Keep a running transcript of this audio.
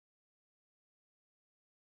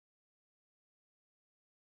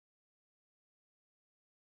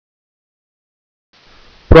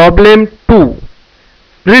Problem 2.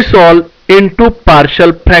 Resolve into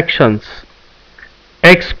partial fractions.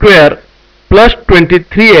 X square plus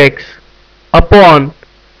 23x upon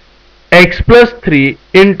x plus 3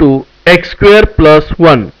 into x square plus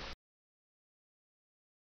 1.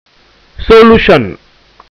 Solution.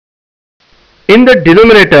 In the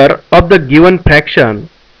denominator of the given fraction,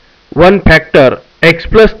 one factor x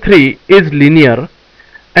plus 3 is linear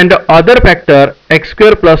and the other factor x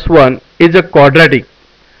square plus 1 is a quadratic,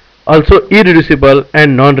 also irreducible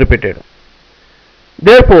and non-repeated.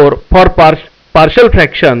 Therefore, for partial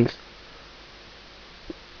fractions,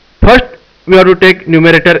 first we have to take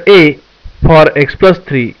numerator a for x plus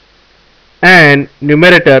 3 and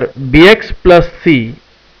numerator bx plus c,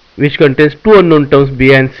 which contains two unknown terms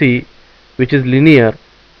b and c, which is linear,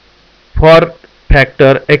 for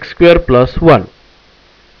factor x square plus 1.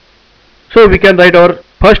 So we can write our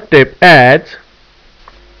first step as,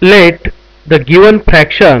 let the given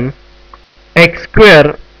fraction x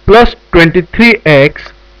square plus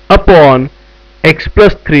 23x upon x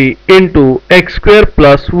plus 3 into x square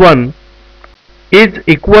plus 1 is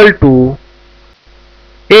equal to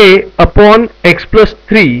a upon x plus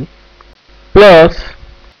 3 plus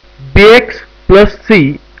bx plus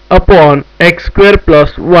c upon x square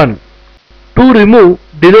plus 1. To remove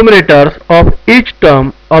denominators of each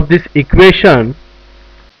term of this equation,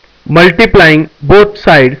 multiplying both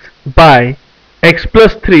sides by x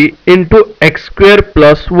plus 3 into x square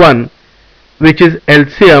plus 1, which is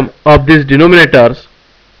LCM of these denominators,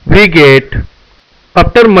 we get,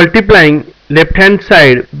 after multiplying left hand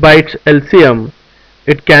side by its LCM,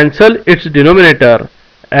 it cancels its denominator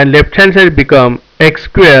and left hand side become x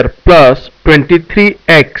square plus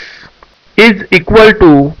 23x is equal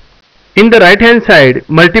to, in the right hand side,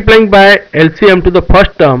 multiplying by LCM to the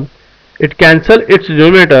first term, it cancels its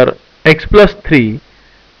denominator x plus 3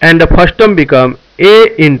 and the first term become a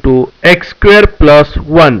into x square plus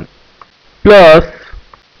 1 plus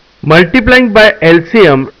multiplying by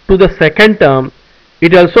LCM to the second term,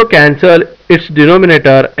 it also cancels its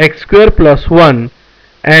denominator x square plus 1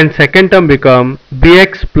 and second term become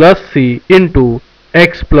bx plus c into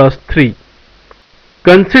x plus 3.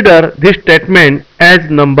 Consider this statement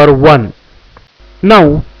as number 1.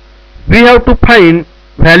 Now we have to find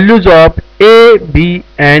values of a, b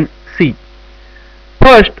and c.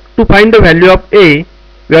 First, to find the value of a,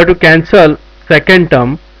 we have to cancel second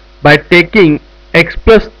term by taking x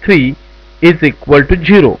plus 3 is equal to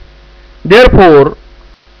 0. Therefore,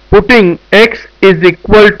 putting x is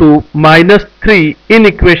equal to minus 3 in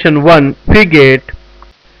equation 1, we get,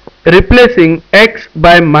 replacing x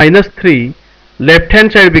by minus 3, left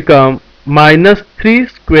hand side become minus 3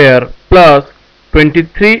 square plus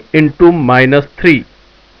 23 into minus 3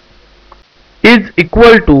 is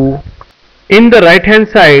equal to, in the right hand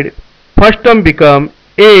side, first term become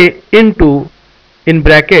a into, in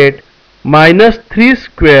bracket, minus 3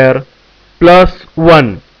 square plus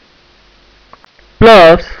 1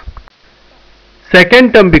 plus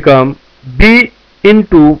second term become b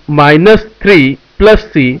into minus 3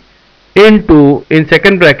 plus c into, in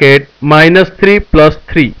second bracket, minus 3 plus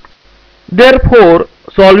 3. Therefore,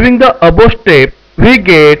 solving the above step, we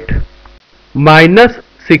get minus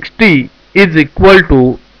 60 is equal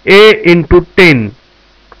to a into 10.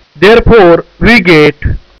 Therefore, we get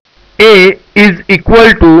a is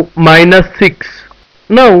equal to minus 6.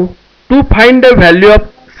 Now, to find the value of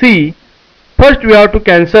c, first we have to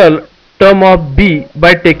cancel term of b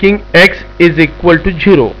by taking x is equal to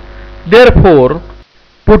 0. Therefore,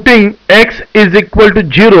 putting x is equal to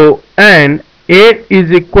 0 and a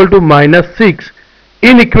is equal to minus 6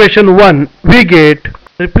 in equation 1, we get,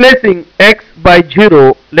 replacing x by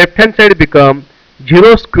 0, left hand side become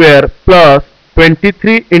 0 square plus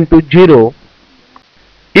 23 into 0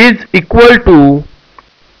 is equal to,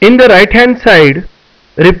 in the right hand side,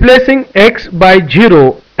 replacing x by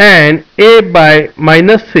 0 and a by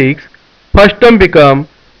minus 6, first term become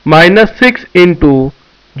minus 6 into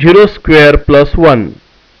 0 square plus 1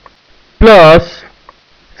 plus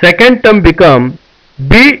second term become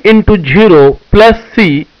b into 0 plus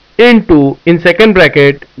c into, in second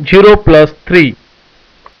bracket, 0 plus 3.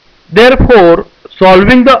 Therefore,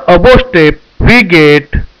 solving the above step, we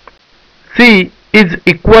get c is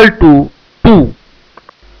equal to 2.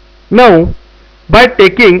 Now, by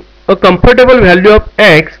taking a comfortable value of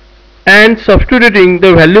x and substituting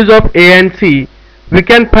the values of a and c, we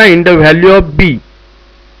can find the value of b.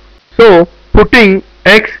 So, putting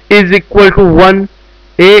x is equal to 1,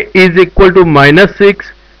 a is equal to minus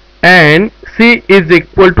 6 and c is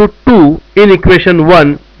equal to 2 in equation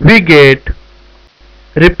 1, we get,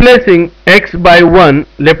 replacing x by 1,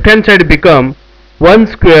 left hand side become 1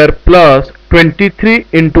 square plus 23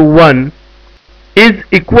 into 1 is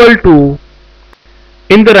equal to,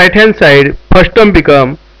 in the right hand side, first term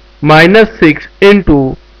become minus 6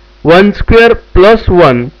 into 1 square plus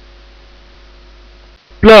 1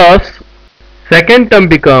 plus second term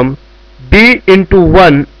become b into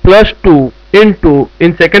 1 plus 2 into,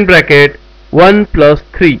 in second bracket, 1 plus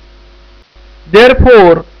 3.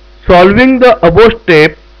 Therefore, solving the above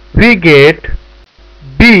step, we get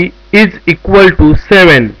b is equal to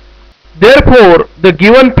 7. Therefore, the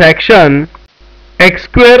given fraction x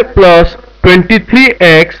square plus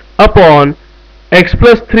 23x upon x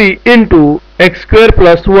plus 3 into x square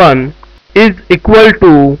plus 1 is equal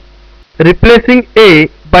to, replacing a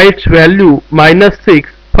by its value minus 6,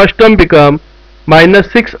 first term become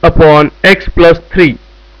minus 6 upon x plus 3,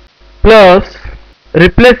 plus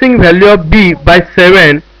replacing value of b by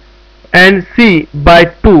 7 and c by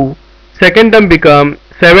 2, second term become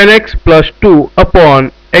 7x plus 2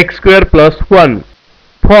 upon x square plus 1.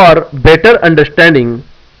 For better understanding,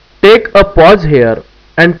 take a pause here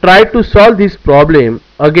and try to solve this problem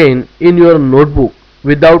again in your notebook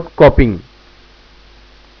without copying.